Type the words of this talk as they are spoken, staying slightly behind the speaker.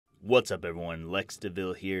What's up everyone, Lex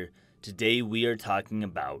DeVille here. Today we are talking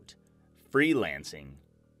about freelancing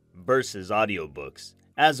versus audiobooks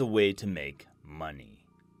as a way to make money.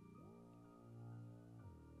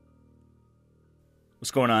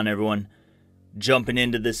 What's going on everyone? Jumping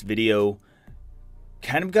into this video,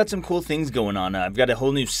 kind of got some cool things going on. I've got a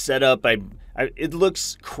whole new setup. It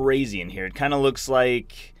looks crazy in here. It kind of looks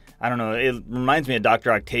like, I don't know, it reminds me of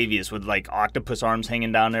Dr. Octavius with like octopus arms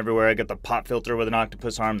hanging down everywhere. I got the pop filter with an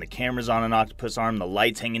octopus arm, the camera's on an octopus arm, the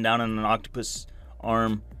lights hanging down on an octopus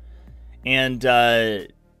arm. And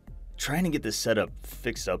trying to get this setup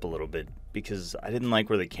fixed up a little bit because I didn't like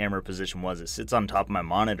where the camera position was. It sits on top of my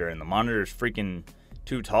monitor and the monitor is freaking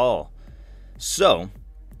too tall. So,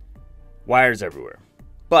 wires everywhere.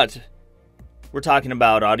 But we're talking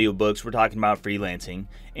about audiobooks, we're talking about freelancing,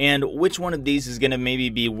 and which one of these is going to maybe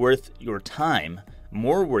be worth your time,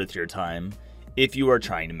 more worth your time, if you are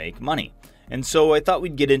trying to make money. And so I thought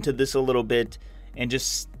we'd get into this a little bit and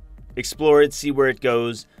just explore it, see where it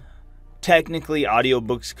goes. Technically,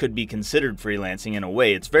 audiobooks could be considered freelancing in a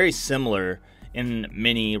way. It's very similar in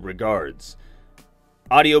many regards.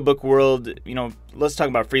 Audiobook world, let's talk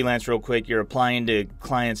about freelance real quick. You're applying to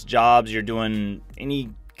clients' jobs, you're doing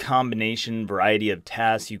any combination variety of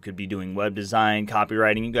tasks. You could be doing web design,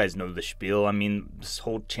 copywriting. You guys know the spiel. I mean, this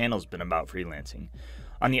whole channel's been about freelancing.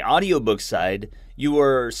 On the audiobook side, you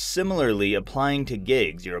are similarly applying to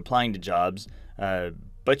gigs. You're applying to jobs,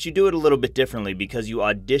 but you do it a little bit differently because you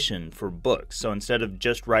audition for books. So instead of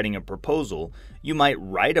just writing a proposal, you might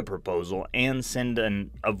write a proposal and send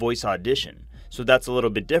a voice audition. So that's a little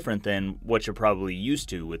bit different than what you're probably used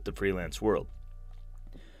to with the freelance world.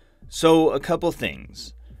 So a couple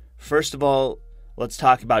things. First of all, let's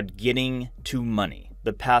talk about getting to money,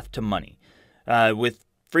 the path to money. With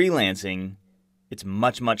freelancing, it's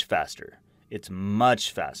much faster. It's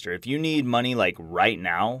much faster. If you need money like right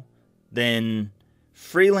now, then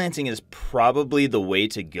freelancing is probably the way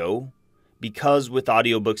to go because with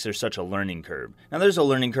audiobooks, there's such a learning curve. Now, there's a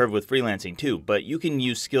learning curve with freelancing too, but you can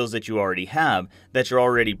use skills that you already have that you're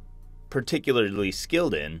already particularly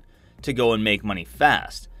skilled in to go and make money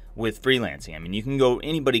fast. With freelancing, I mean,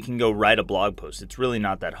 anybody can go write a blog post. It's really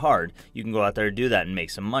not that hard. You can go out there and do that and make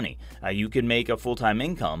some money. You can make a full-time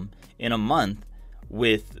income in a month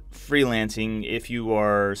with freelancing if you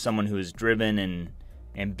are someone who is driven and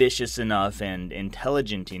ambitious enough and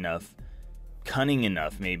intelligent enough, cunning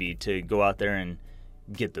enough maybe to go out there and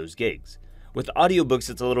get those gigs. With audiobooks,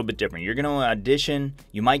 it's a little bit different. You're going to audition,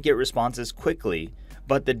 you might get responses quickly,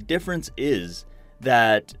 but the difference is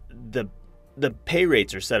that the pay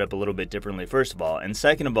rates are set up a little bit differently, first of all, and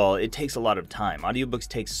second of all, it takes a lot of time. Audiobooks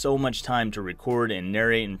take so much time to record and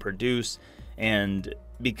narrate and produce, and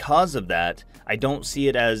because of that, I don't see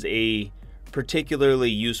it as a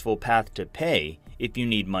particularly useful path to pay if you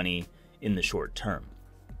need money in the short term.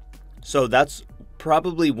 So that's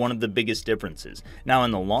probably one of the biggest differences. Now,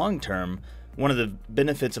 in the long term, one of the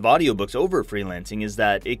benefits of audiobooks over freelancing is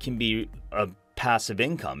that it can be a passive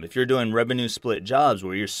income. If you're doing revenue split jobs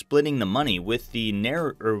where you're splitting the money with the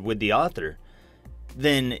with the author,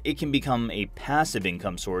 then it can become a passive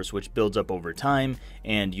income source which builds up over time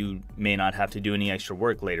and you may not have to do any extra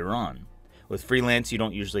work later on. With freelance, you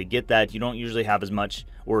don't usually get that. You don't usually have as much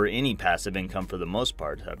or any passive income for the most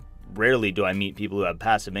part. Rarely do I meet people who have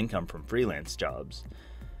passive income from freelance jobs.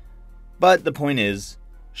 But the point is,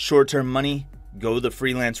 short-term money, go the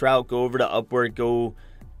freelance route, go over to Upwork, go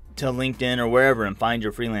to LinkedIn or wherever and find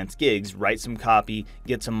your freelance gigs, write some copy,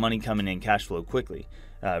 get some money coming in, cash flow quickly.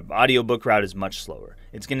 Audiobook route is much slower.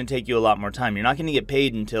 It's going to take you a lot more time. You're not going to get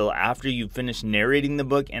paid until after you've finished narrating the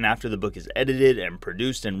book and after the book is edited and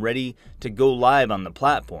produced and ready to go live on the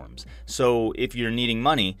platforms. So if you're needing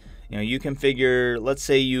money, you can figure, let's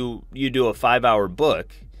say you do a 5-hour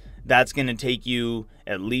book, that's going to take you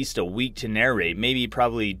at least a week to narrate, maybe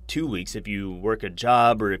probably 2 weeks if you work a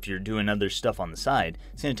job or if you're doing other stuff on the side.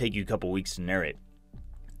 It's going to take you a couple weeks to narrate.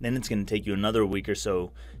 Then it's going to take you another week or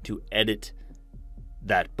so to edit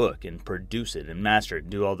that book and produce it and master it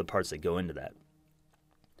and do all the parts that go into that.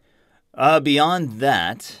 Beyond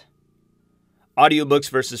that,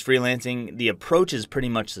 audiobooks versus freelancing, the approach is pretty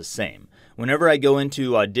much the same. Whenever I go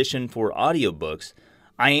into audition for audiobooks,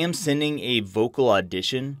 I am sending a vocal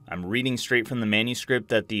audition. I'm reading straight from the manuscript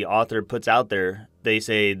that the author puts out there. They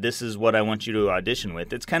say, this is what I want you to audition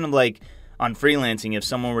with. It's kind of like on freelancing, if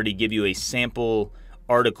someone were to give you a sample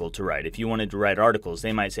article to write. If you wanted to write articles,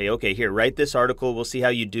 they might say, okay, here, write this article. We'll see how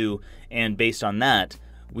you do. And based on that,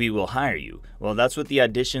 we will hire you. Well, that's what the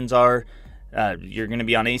auditions are. You're going to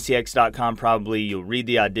be on acx.com probably. You'll read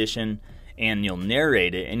the audition. and you'll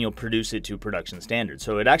narrate it and you'll produce it to production standards.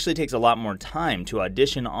 So it actually takes a lot more time to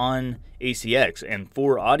audition on ACX and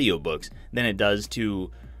for audiobooks than it does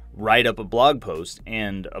to write up a blog post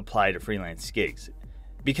and apply to freelance gigs,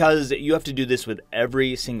 because you have to do this with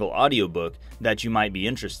every single audiobook that you might be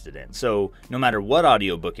interested in. So no matter what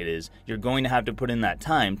audiobook it is, you're going to have to put in that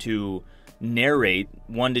time to narrate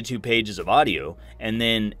 1 to 2 pages of audio and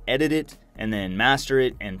then edit it and then master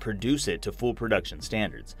it and produce it to full production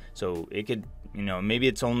standards. So it could, maybe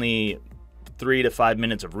it's only 3 to 5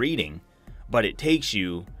 minutes of reading, but it takes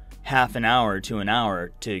you half an hour to an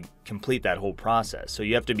hour to complete that whole process. So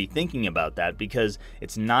you have to be thinking about that, because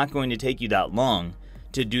it's not going to take you that long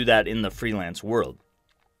to do that in the freelance world.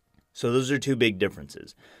 So those are 2 big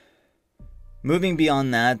differences. Moving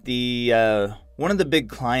beyond that, one of the big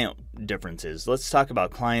client differences, let's talk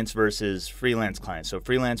about clients versus freelance clients. So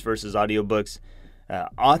freelance versus audiobooks.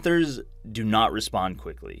 Authors do not respond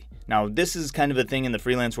quickly. Now, this is kind of a thing in the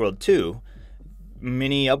freelance world too.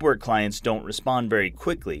 Many Upwork clients don't respond very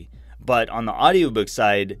quickly, but on the audiobook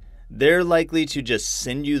side, they're likely to just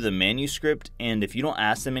send you the manuscript, and if you don't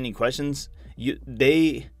ask them any questions,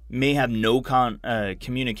 they may have no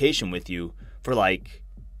communication with you for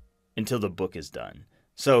until the book is done.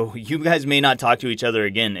 So you guys may not talk to each other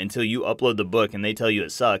again until you upload the book and they tell you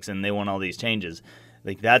it sucks and they want all these changes.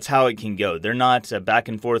 That's how it can go. They're not back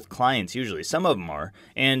and forth clients usually. Some of them are.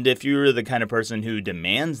 And if you're the kind of person who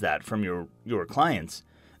demands that from your clients,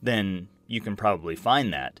 then you can probably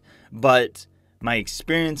find that. But my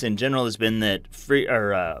experience in general has been that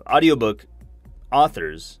audiobook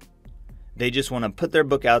authors, they just want to put their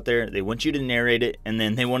book out there, they want you to narrate it, and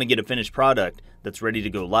then they want to get a finished product that's ready to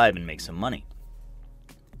go live and make some money.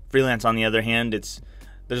 Freelance, on the other hand,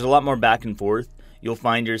 there's a lot more back and forth. You'll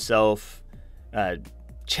find yourself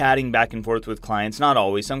chatting back and forth with clients. Not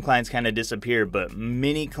always. Some clients kind of disappear, but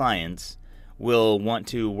many clients will want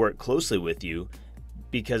to work closely with you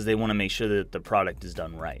because they want to make sure that the product is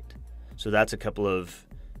done right. So that's a couple of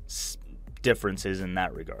differences in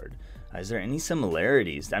that regard. Is there any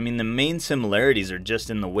similarities? I mean, the main similarities are just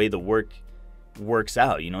in the way the work works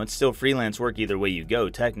out. It's still freelance work either way you go,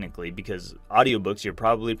 technically, because audiobooks, you're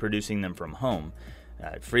probably producing them from home.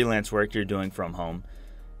 Freelance work, you're doing from home.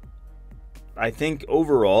 I think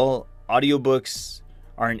overall, audiobooks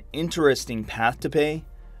are an interesting path to pay,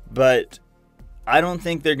 but I don't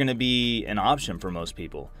think they're going to be an option for most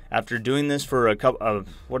people. After doing this for a couple of,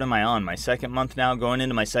 what am I on? My second month now? Going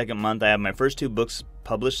into my second month, I have my first 2 books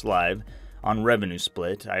published live on revenue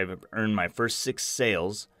split. I've earned my first 6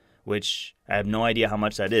 sales, which I have no idea how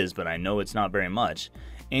much that is, but I know it's not very much.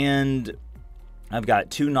 And I've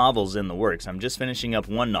got 2 novels in the works. I'm just finishing up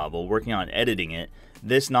 1 novel, working on editing it.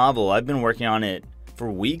 This novel, I've been working on it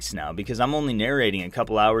for weeks now because I'm only narrating a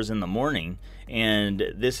couple hours in the morning, and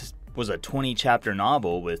this was a 20-chapter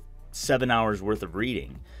novel with 7 hours worth of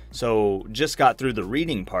reading. So just got through the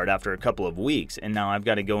reading part after a couple of weeks, and now I've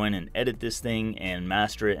got to go in and edit this thing and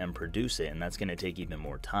master it and produce it, and that's going to take even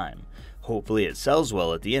more time. Hopefully it sells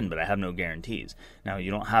well at the end, but I have no guarantees. Now,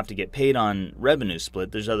 you don't have to get paid on revenue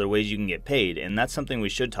split. There's other ways you can get paid, and that's something we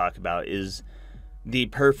should talk about, is the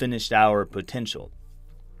per finished hour potential.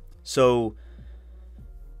 So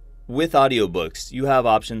with audiobooks, you have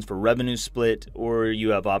options for revenue split, or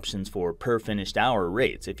you have options for per finished hour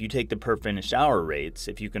rates. If you take the per finished hour rates,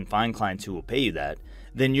 if you can find clients who will pay you that,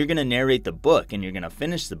 then you're going to narrate the book and you're going to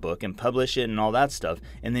finish the book and publish it and all that stuff,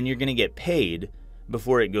 and then you're going to get paid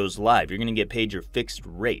before it goes live. You're going to get paid your fixed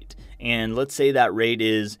rate. And let's say that rate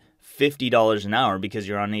is $50 an hour because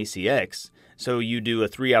you're on ACX. So you do a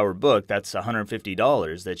 3-hour book, that's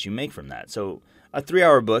 $150 that you make from that. So a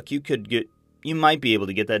 3-hour book, you might be able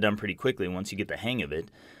to get that done pretty quickly once you get the hang of it,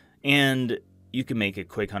 and you can make a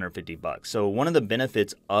quick $150. So one of the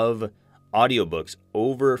benefits of audiobooks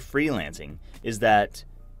over freelancing is that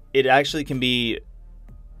it actually can be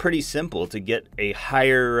pretty simple to get a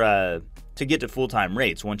higher to get to full-time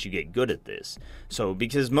rates once you get good at this. So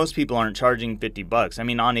because most people aren't charging $50. I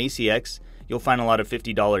mean, on ACX, you'll find a lot of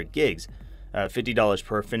 $50 gigs, $50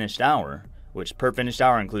 per finished hour, which per finished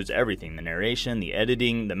hour includes everything, the narration, the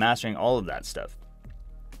editing, the mastering, all of that stuff.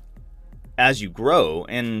 As you grow,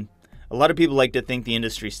 and a lot of people like to think the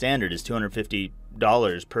industry standard is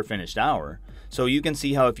 $250 per finished hour. So you can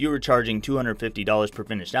see how if you were charging $250 per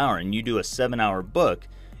finished hour and you do a 7-hour book,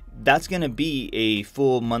 that's going to be a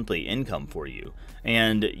full monthly income for you.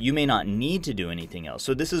 And you may not need to do anything else.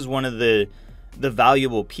 So this is one of the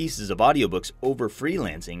valuable pieces of audiobooks over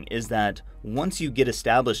freelancing, is that once you get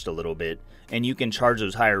established a little bit and you can charge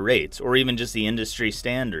those higher rates, or even just the industry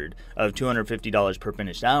standard of $250 per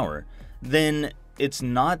finished hour, then it's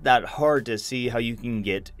not that hard to see how you can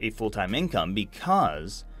get a full-time income,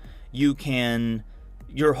 because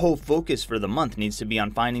your whole focus for the month needs to be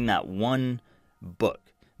on finding that one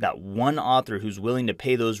book, that one author who's willing to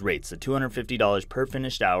pay those rates, the $250 per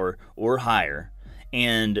finished hour or higher,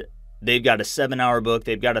 and they've got a 7-hour book,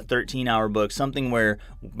 they've got a 13-hour book, something where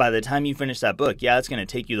by the time you finish that book, yeah, it's going to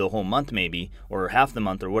take you the whole month maybe, or half the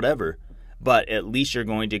month or whatever, but at least you're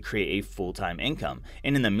going to create a full-time income.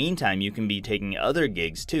 And in the meantime, you can be taking other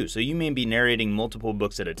gigs too. So you may be narrating multiple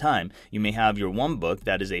books at a time. You may have your one book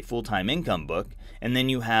that is a full-time income book, and then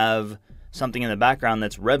you have something in the background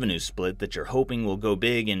that's revenue split that you're hoping will go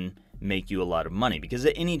big and make you a lot of money. Because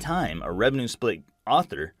at any time, a revenue split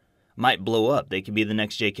author might blow up. They could be the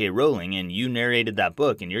next J.K. Rowling, and you narrated that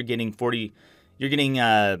book, and you're getting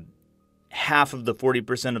half of the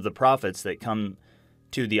 40% of the profits that come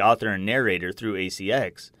to the author and narrator through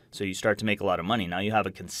ACX. So you start to make a lot of money. Now you have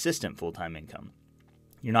a consistent full-time income.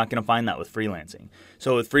 You're not going to find that with freelancing.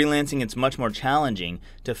 So with freelancing, it's much more challenging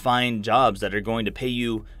to find jobs that are going to pay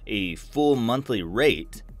you a full monthly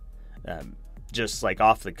rate, just like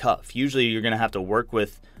off the cuff. Usually you're going to have to work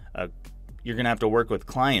with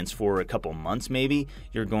clients for a couple months maybe.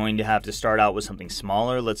 You're going to have to start out with something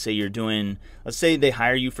smaller. Let's say they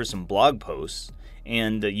hire you for some blog posts,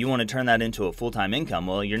 and you want to turn that into a full-time income.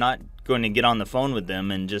 Well, you're not going to get on the phone with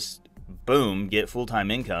them and just, boom, get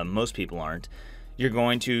full-time income. Most people aren't. You're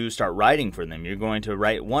going to start writing for them. You're going to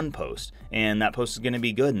write one post, and that post is going to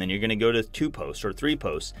be good, and then you're going to go to 2 posts or 3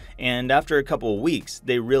 posts. And after a couple of weeks,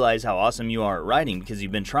 they realize how awesome you are at writing because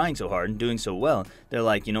you've been trying so hard and doing so well. They're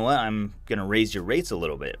like, you know what, I'm going to raise your rates a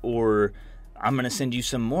little bit, or I'm going to send you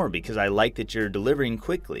some more because I like that you're delivering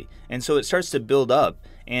quickly. And so it starts to build up,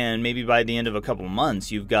 and maybe by the end of a couple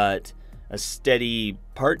months, you've got a steady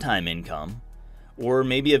part-time income. Or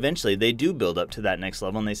maybe eventually they do build up to that next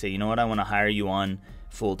level and they say, you know what, I want to hire you on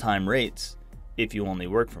full-time rates if you only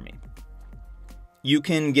work for me. You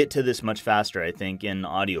can get to this much faster, I think, in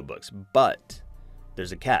audiobooks, but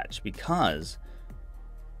there's a catch, because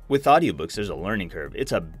with audiobooks, there's a learning curve.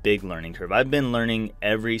 It's a big learning curve. I've been learning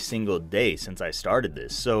every single day since I started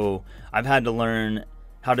this. So I've had to learn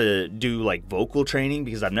how to do like vocal training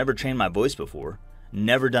because I've never trained my voice before.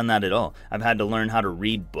 Never done that at all. I've had to learn how to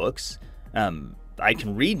read books. I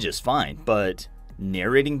can read just fine, but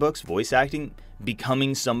narrating books, voice acting,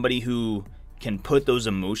 becoming somebody who can put those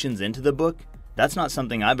emotions into the book, that's not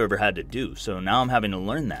something I've ever had to do. So now I'm having to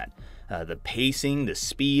learn that. The pacing, the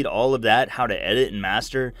speed, all of that, how to edit and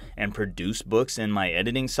master and produce books in my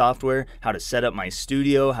editing software, how to set up my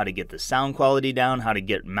studio, how to get the sound quality down, how to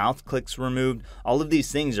get mouth clicks removed. All of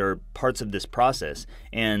these things are parts of this process.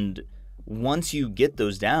 And once you get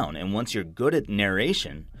those down, and once you're good at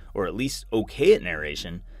narration, or at least okay at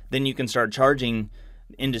narration, then you can start charging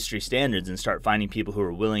industry standards and start finding people who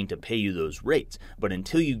are willing to pay you those rates. But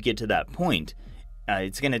until you get to that point,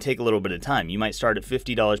 it's going to take a little bit of time. You might start at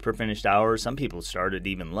 $50 per finished hour. Some people start at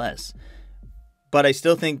even less. But I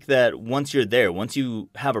still think that once you're there, once you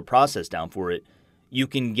have a process down for it, you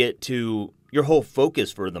can get to your whole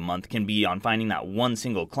focus for the month can be on finding that one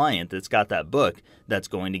single client that's got that book that's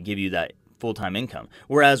going to give you that full-time income.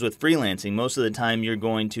 Whereas with freelancing, most of the time you're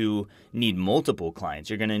going to need multiple clients.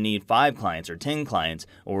 You're going to need 5 clients or 10 clients,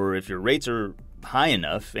 or if your rates are high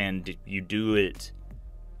enough and you do it,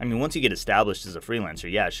 I mean, once you get established as a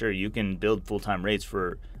freelancer, yeah, sure, you can build full-time rates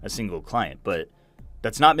for a single client, but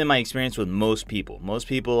that's not been my experience with most people. Most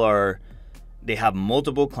people they have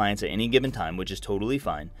multiple clients at any given time, which is totally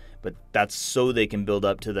fine, but that's so they can build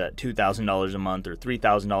up to that $2,000 a month or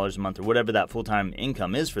 $3,000 a month or whatever that full-time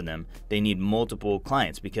income is for them. They need multiple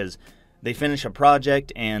clients because they finish a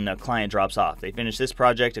project and a client drops off. They finish this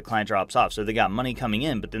project, a client drops off. So they got money coming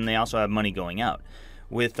in, but then they also have money going out.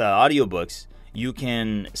 With audiobooks, you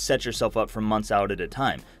can set yourself up for months out at a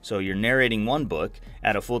time. So you're narrating one book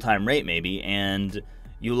at a full-time rate maybe, and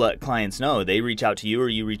you let clients know. They reach out to you or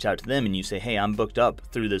you reach out to them and you say, hey, I'm booked up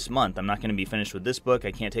through this month. I'm not going to be finished with this book.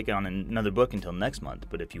 I can't take on another book until next month.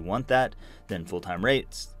 But if you want that, then full-time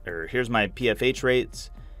rates, or here's my PFH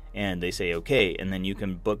rates. And they say, okay, and then you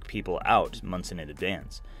can book people out months in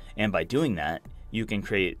advance. And by doing that, you can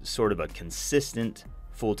create sort of a consistent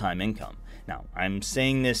full-time income. Now, I'm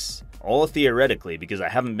saying this all theoretically because I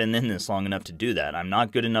haven't been in this long enough to do that. I'm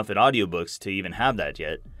not good enough at audiobooks to even have that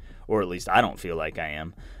yet. Or at least I don't feel like I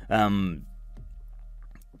am.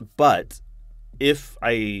 But if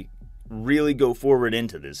I really go forward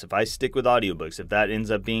into this, if I stick with audiobooks, if that ends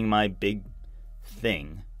up being my big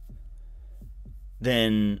thing,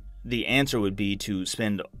 then the answer would be to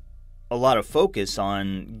spend a lot of focus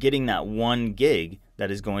on getting that one gig that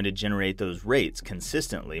is going to generate those rates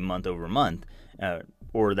consistently month over month.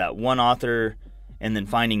 or that one author and then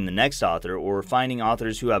finding the next author, or finding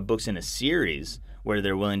authors who have books in a series where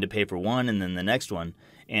they're willing to pay for one and then the next one,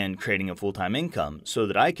 and creating a full-time income so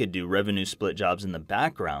that I could do revenue split jobs in the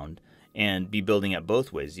background and be building it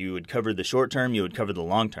both ways. You would cover the short term, you would cover the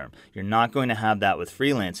long term. You're not going to have that with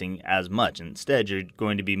freelancing as much. Instead, you're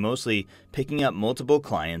going to be mostly picking up multiple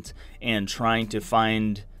clients and trying to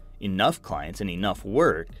find enough clients and enough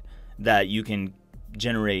work that you can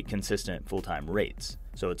generate consistent full-time rates.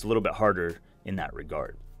 So it's a little bit harder in that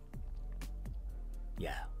regard.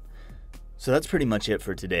 Yeah. So that's pretty much it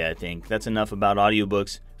for today, I think. That's enough about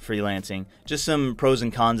audiobooks, freelancing, just some pros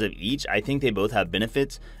and cons of each. I think they both have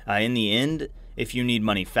benefits. In the end, if you need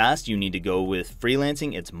money fast, you need to go with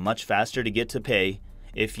freelancing. It's much faster to get to pay.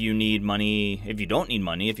 If you need money, if you don't need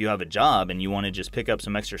money, if you have a job and you want to just pick up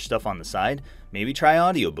some extra stuff on the side, maybe try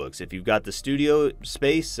audiobooks. If you've got the studio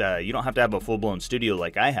space, you don't have to have a full-blown studio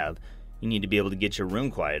like I have. You need to be able to get your room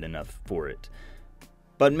quiet enough for it.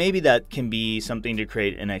 But maybe that can be something to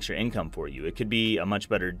create an extra income for you. It could be a much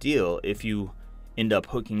better deal if you end up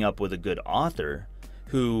hooking up with a good author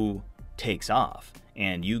who takes off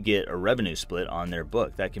and you get a revenue split on their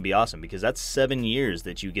book. That can be awesome because that's 7 years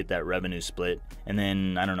that you get that revenue split. And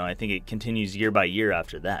then, I don't know, I think it continues year by year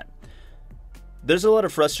after that. There's a lot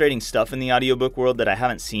of frustrating stuff in the audiobook world that I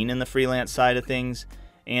haven't seen in the freelance side of things.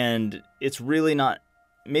 And it's really not,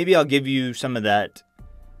 maybe I'll give you some of that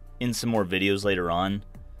in some more videos later on.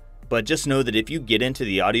 But just know that if you get into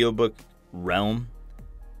the audiobook realm,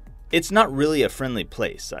 it's not really a friendly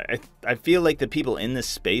place. I feel like the people in this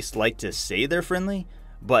space like to say they're friendly,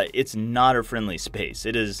 but it's not a friendly space.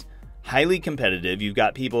 It is highly competitive. You've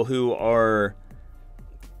got people who are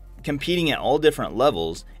competing at all different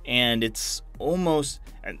levels, and it's almost,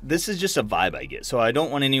 this is just a vibe I get. So I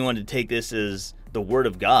don't want anyone to take this as the word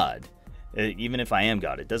of God. Even if I am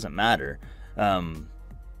God, it doesn't matter.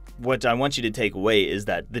 What I want you to take away is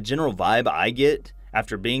that the general vibe I get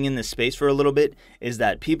after being in this space for a little bit is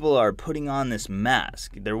that people are putting on this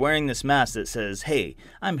mask. They're wearing this mask that says, hey,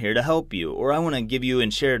 I'm here to help you, or I want to give you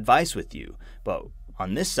and share advice with you. But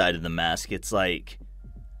on this side of the mask, it's like,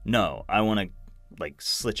 no, I want to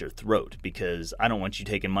slit your throat because I don't want you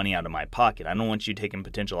taking money out of my pocket. I don't want you taking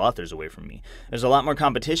potential authors away from me. There's a lot more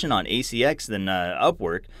competition on ACX than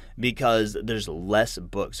Upwork because there's less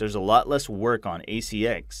books. There's a lot less work on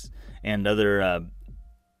ACX and other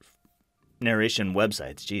narration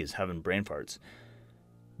websites. Geez, having brain farts.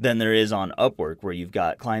 Than there is on Upwork, where you've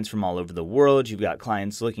got clients from all over the world. You've got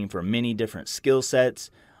clients looking for many different skill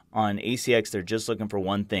sets. On ACX, they're just looking for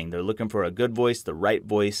one thing. They're looking for a good voice, the right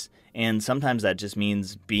voice, and sometimes that just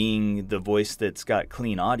means being the voice that's got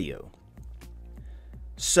clean audio.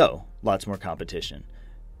 So, lots more competition.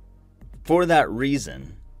 For that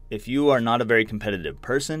reason, if you are not a very competitive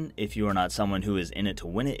person, if you are not someone who is in it to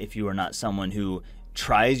win it, if you are not someone who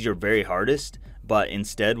tries your very hardest, but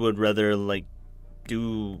instead would rather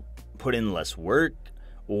put in less work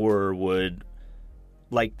or would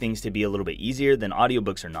like things to be a little bit easier, then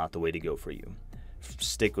audiobooks are not the way to go for you.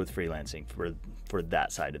 Stick with freelancing for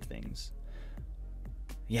that side of things.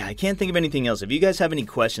 Yeah, I can't think of anything else. If you guys have any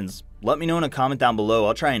questions, let me know in a comment down below.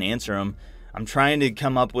 I'll try and answer them. I'm trying to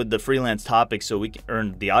come up with the freelance topics so we can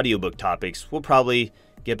earn the audiobook topics. We'll probably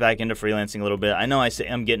get back into freelancing a little bit. I know I say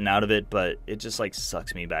I'm getting out of it, but it just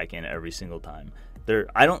sucks me back in every single time.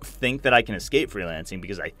 I don't think that I can escape freelancing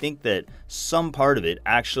because I think that some part of it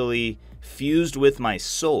actually fused with my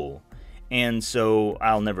soul, and so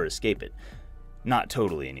I'll never escape it. Not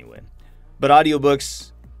totally anyway. But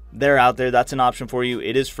audiobooks, they're out there. That's an option for you.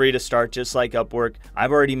 It is free to start, just like Upwork.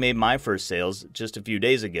 I've already made my first sales just a few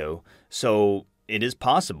days ago, so it is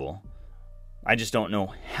possible. I just don't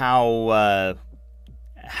know how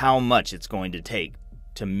much it's going to take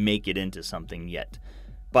to make it into something yet.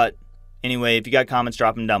 But anyway, if you got comments,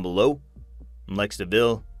 drop them down below. I'm Lex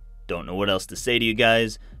DeVille. Don't know what else to say to you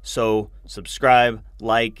guys. So subscribe,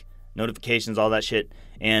 like, notifications, all that shit.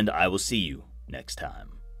 And I will see you next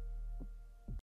time.